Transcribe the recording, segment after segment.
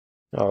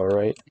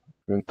Alright,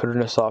 I've been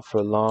putting this off for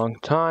a long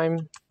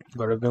time,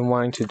 but I've been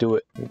wanting to do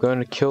it. I'm going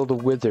to kill the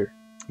wither,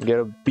 get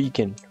a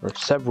beacon, or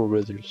several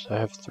withers. I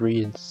have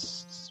 3 and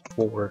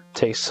 4.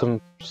 Take some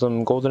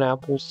golden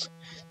apples,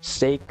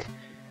 steak,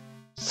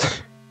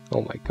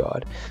 oh my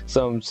god,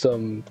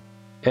 some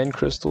end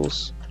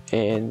crystals,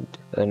 and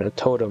a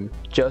totem,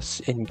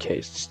 just in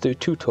case. There are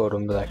 2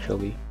 totems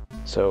actually.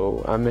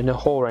 So I'm in a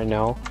hole right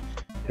now,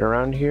 and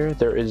around here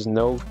there is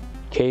no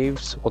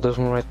caves. Well, there's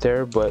one right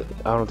there, but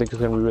I don't think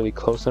it's gonna be really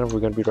close enough. We're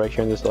gonna be right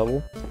here in this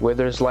level.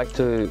 Withers like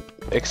to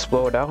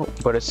explode out,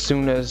 but as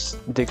soon as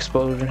the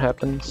explosion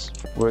happens,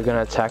 we're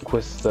gonna attack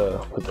with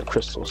the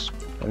crystals.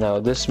 And now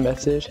this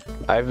method,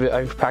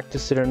 I've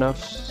practiced it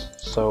enough,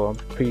 so I'm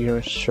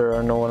pretty sure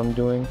I know what I'm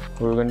doing.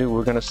 What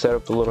we're gonna set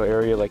up a little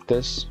area like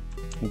this.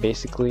 And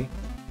basically,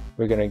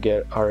 we're gonna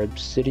get our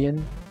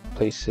obsidian,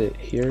 place it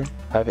here.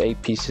 I have 8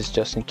 pieces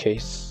just in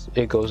case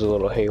it goes a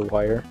little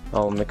haywire.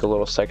 I'll make a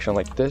little section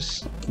like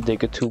this,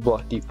 dig a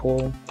 2-block deep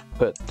hole,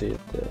 put the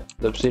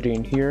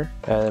obsidian here,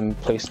 and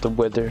place the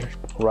wither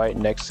right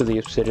next to the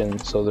obsidian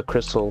so the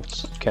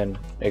crystals can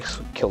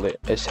kill it,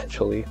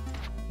 essentially.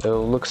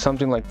 It'll look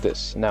something like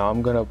this. Now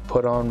I'm gonna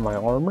put on my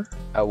armor.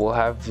 I will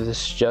have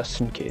this just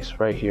in case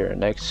right here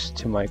next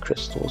to my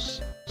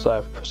crystals,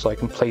 so I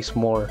can place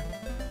more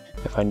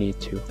if I need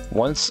to.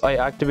 Once I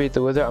activate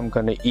the wither, I'm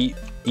gonna eat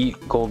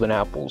golden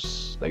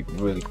apples like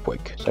really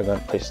quick. So I'm gonna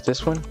place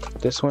this one,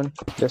 this one,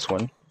 this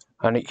one.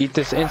 I'm gonna eat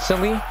this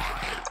instantly.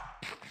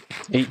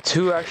 Eat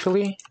 2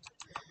 actually,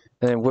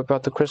 and then whip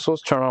out the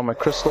crystals. Turn on my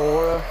crystal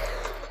aura.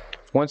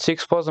 Once he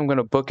explodes, I'm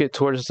gonna book it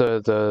towards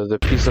the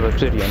piece of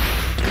obsidian.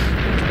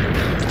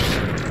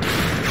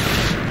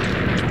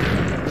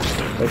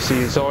 Let's see,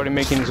 he's already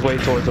making his way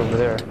towards over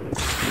there.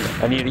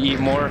 I need to eat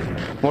more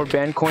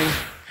band coin.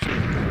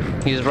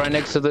 He's right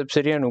next to the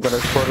obsidian. I'm gonna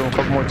explode him a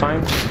couple more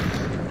times.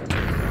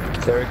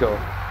 There we go.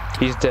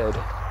 He's dead.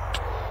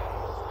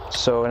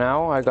 So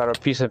now I got a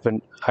piece of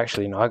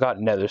actually no, I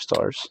got nether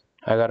stars.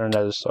 I got a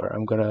nether star.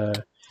 I'm gonna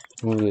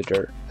move the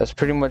dirt. That's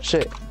pretty much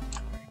it.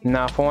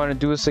 Now if I want to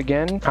do this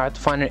again, I have to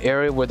find an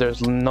area where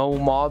there's no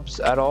mobs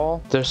at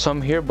all. There's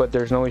some here, but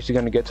there's no way you're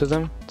gonna get to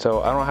them.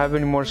 So I don't have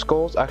any more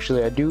skulls.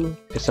 Actually I do.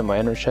 It's in my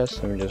inner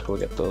chest. Let me just go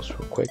get those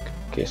real quick.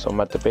 Okay, so I'm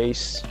at the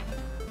base.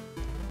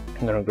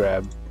 I'm gonna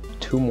grab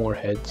 2 more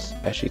heads,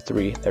 actually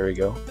 3, there we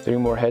go. 3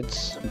 more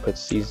heads, and put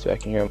these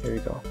back in here. There we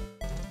go.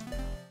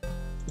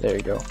 There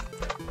you go.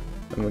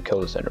 I'm gonna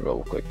kill this ender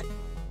real quick.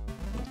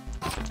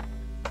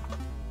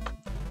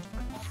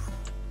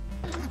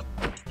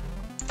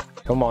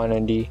 Come on,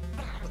 Andy.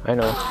 I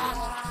know.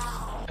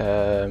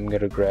 I'm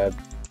gonna grab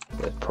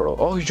the pearl.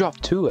 Oh, he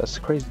dropped 2, that's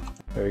crazy.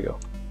 There we go.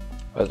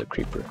 Other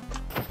creeper.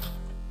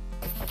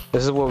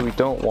 This is what we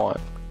don't want.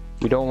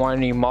 We don't want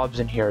any mobs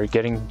in here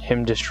getting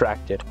him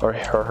distracted, or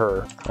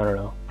her. I don't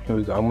know. Here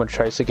we go. I'm gonna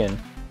try this again.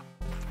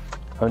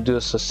 I'm gonna do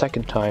this a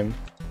second time,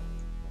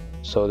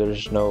 so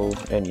there's no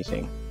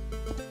anything.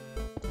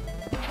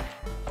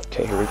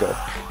 Okay, here we go.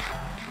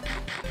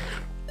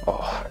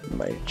 Oh,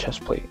 my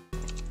chest plate.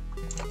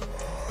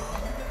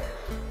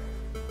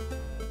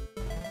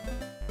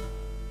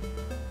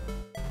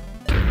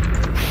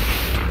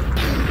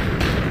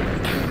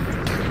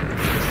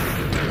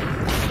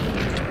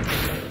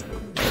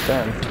 Oh,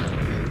 damn.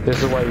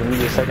 This is why you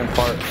need a second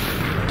part.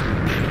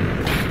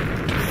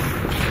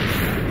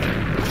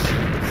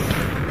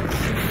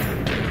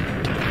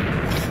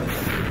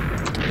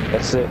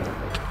 That's it.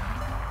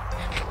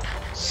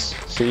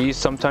 See,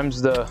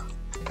 sometimes the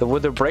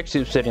wither breaks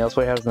the obsidian. That's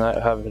why I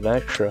have an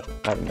extra.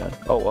 I don't know.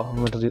 Oh well,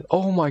 I'm gonna do.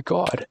 Oh my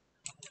god,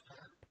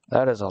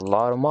 that is a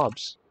lot of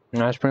mobs.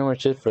 And that's pretty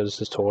much it for this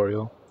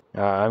tutorial.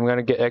 I'm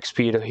gonna get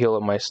XP to heal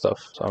up my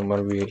stuff, so I'm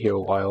gonna be here a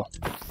while.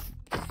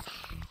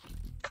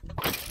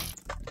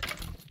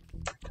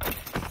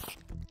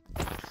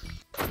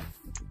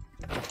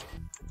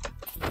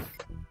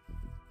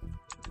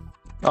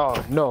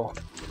 Oh no.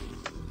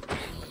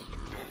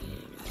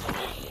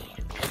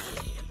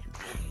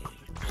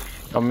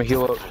 I'm gonna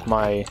heal up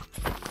my...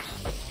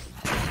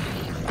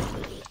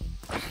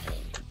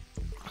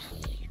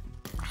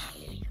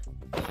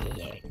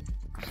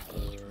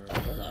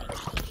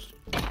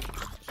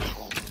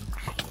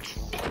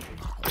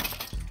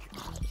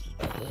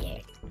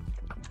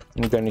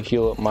 I'm gonna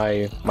heal up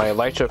my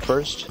elytra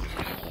first,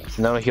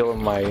 and then I'll heal up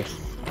my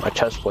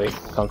chest plate.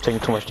 I'm taking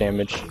too much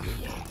damage.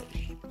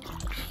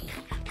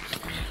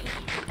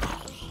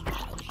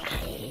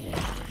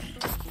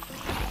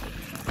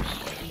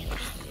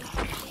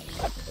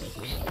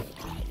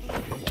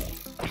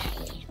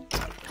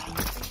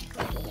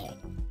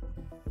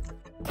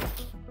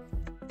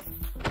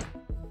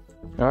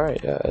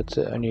 Alright, yeah, that's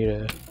it. I need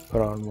to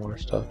put on more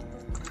stuff.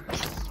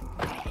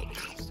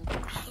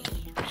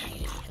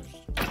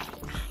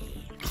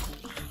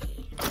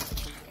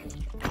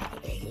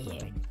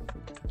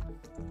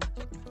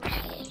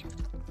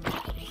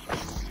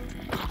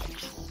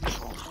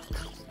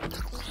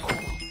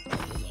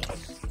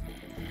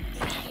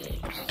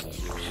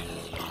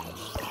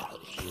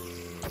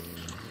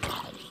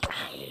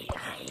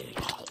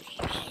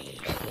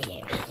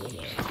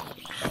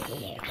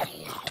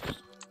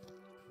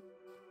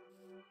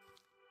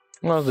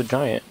 No, the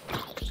giant.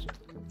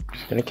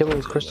 Can I kill it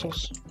with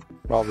crystals?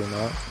 Probably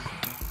not.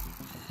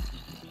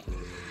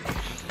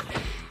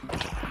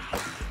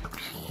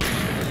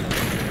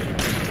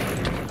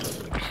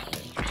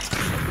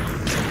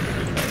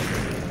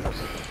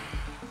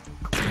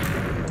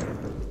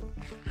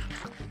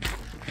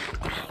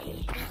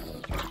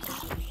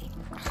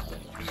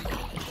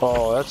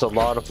 Oh, that's a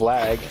lot of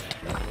lag.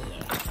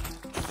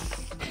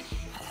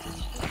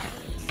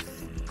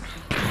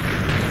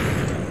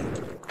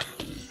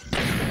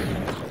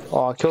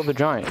 Oh, I killed the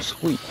giant.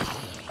 Sweet.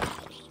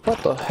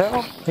 What the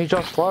hell? He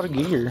dropped a lot of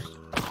gear.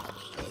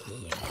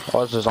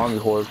 Oh, it's a zombie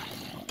horde.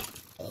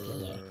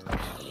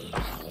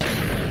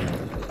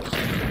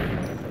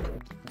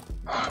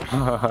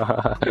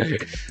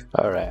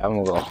 Alright, I'm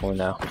gonna go home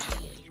now.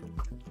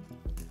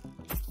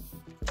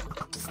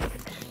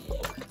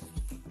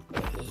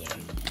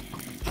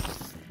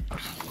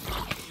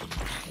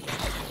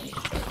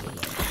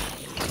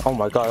 Oh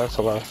my god, that's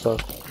a lot of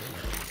stuff.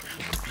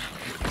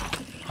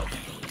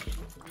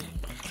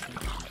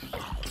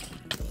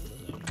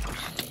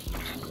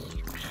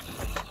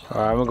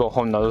 Alright, I'm gonna go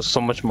home now. There's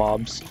so much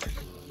mobs.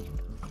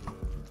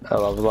 I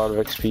love a lot of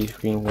XP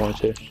being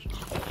warranted.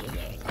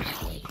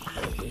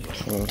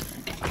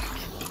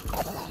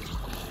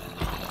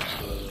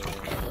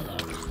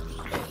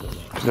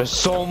 There's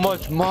so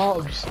much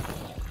mobs.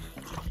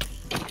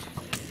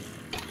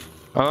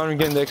 I'm not even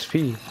getting the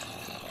XP.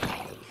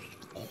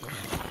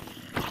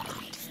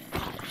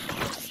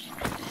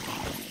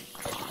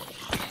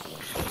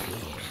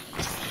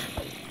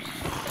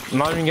 I'm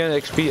not even getting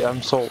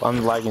XP.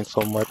 I'm lagging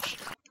so much.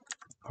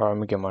 Alright, I'm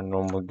gonna get my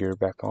normal gear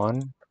back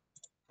on,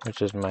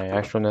 which is my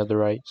actual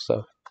netherite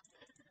stuff,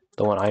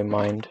 the one I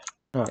mined.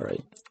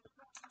 Alright.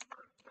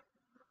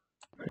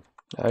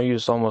 I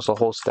used almost a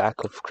whole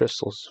stack of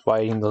crystals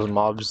fighting those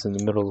mobs in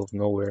the middle of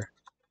nowhere.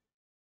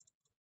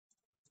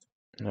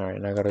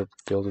 Alright, I gotta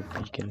build a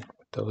beacon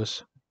with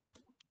those.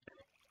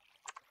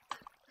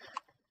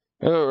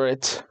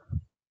 Alright.